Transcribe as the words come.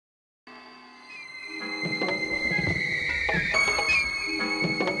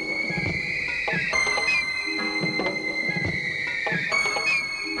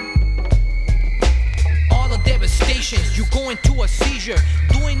into a seizure,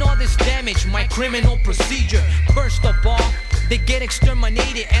 doing all this damage, my criminal procedure. First of all, they get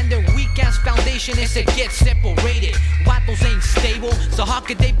exterminated, and their weak-ass foundation is to get separated. Vatos ain't stable, so how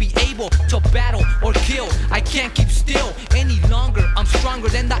could they be able to battle or kill? I can't keep still any longer, I'm stronger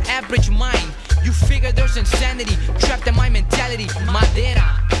than the average mind. You figure there's insanity trapped in my mentality.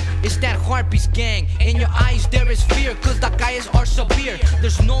 Madera, it's that harpies gang. In your eyes there is fear, cause the guys are severe.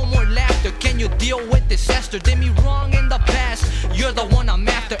 There's no more laughter, can you deal with disaster? Did me wrong in the past, you're the one I'm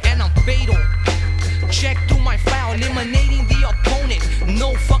after, and I'm fatal. Check through my file, eliminating the opponent.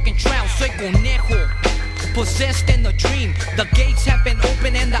 No fucking trial, soy Conejo, possessed in a dream. The gates have been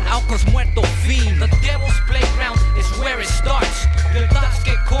opened and the outcome's muerto fin. The devil's playground is where it starts. Your thoughts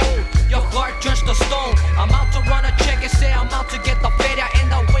get cold, your heart turns to stone. I'm out to run a check and say I'm out to get the feria,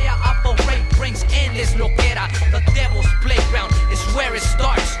 and the way I operate brings endless loquera. The devil's playground is where it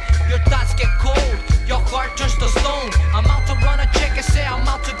starts. Your thoughts get cold, your heart turns to stone. I'm out to run a check and say I'm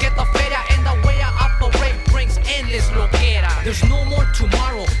out to get the feria, and the way I operate brings endless loquera. There's no more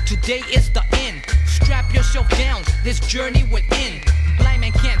tomorrow, today is the end. Strap yourself down, this journey within. Blind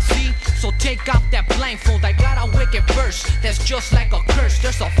man can't see, so take off that blindfold. I got a wicked verse that's just like a curse.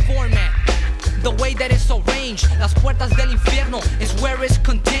 There's a format, the way that it's arranged. Las puertas del infierno is where it's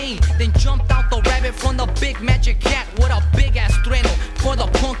contained. Then jumped out the rabbit from the big magic cat with a big ass trueno for the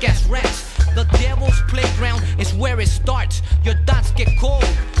punk ass rats. The devil's playground is where it starts. Your thoughts get cold,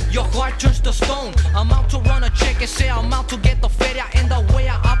 your heart turns to stone. I'm out to run a check and say I'm out to get the feria, and the way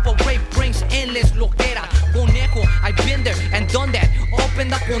I operate brings endless loquera. Conejo, I've been there and done that. Open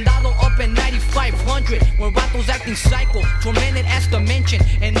the condado up in 9500, where vatos acting psycho, tormented as dimension,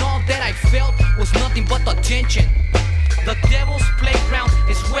 and all that I felt was nothing but the tension. The devil's playground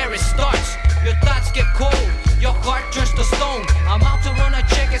is where it starts. Your thoughts get cold, your heart turns to stone. I'm out to run a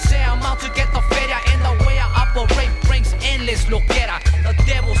check and say I'm out to get the feria, and the way I operate brings endless loquera. The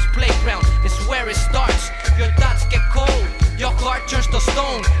devil's playground is where it starts. Your thoughts get cold, your heart turns to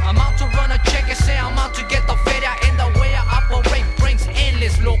stone. I'm out to run a check and say I'm out to get the feria, and the way I operate brings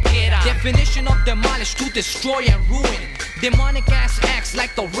endless loquera. Definition of demolish, to destroy and ruin. Demonic ass acts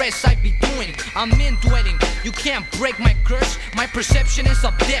like the rest I be doing. I'm indwelling, you can't break my curse. My perception is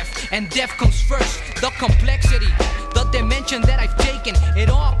of death, and death comes first. The complexity, the dimension that I've taken, it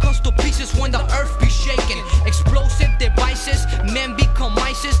all comes to pieces when the earth be shaken. Explosive devices, men become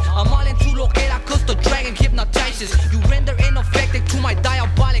ISIS. I'm all into loquera cause the dragon hypnotizes. You render ineffective to my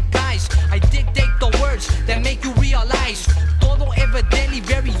diabolic eyes. I dictate the words that make you realize. Todo evidently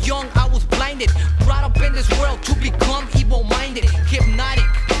very young, I was blinded. Brought up in this world to become evil-minded, hypnotic,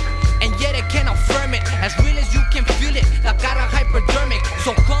 and yet it can affirm it. As real as you can feel it, la cara hypodermic.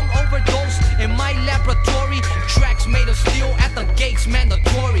 So come overdose in my laboratory. Tracks made of steel at the gates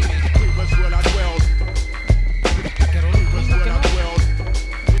mandatory.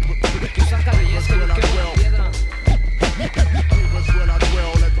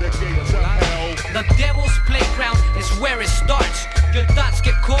 The devil's playground is where it starts. Your thoughts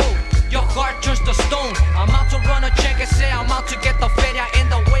get cold, your heart turns to stone. I'm out to run a check and say I'm out to get the feria,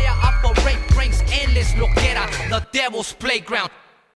 and the way I operate brings endless loquera. The devil's playground.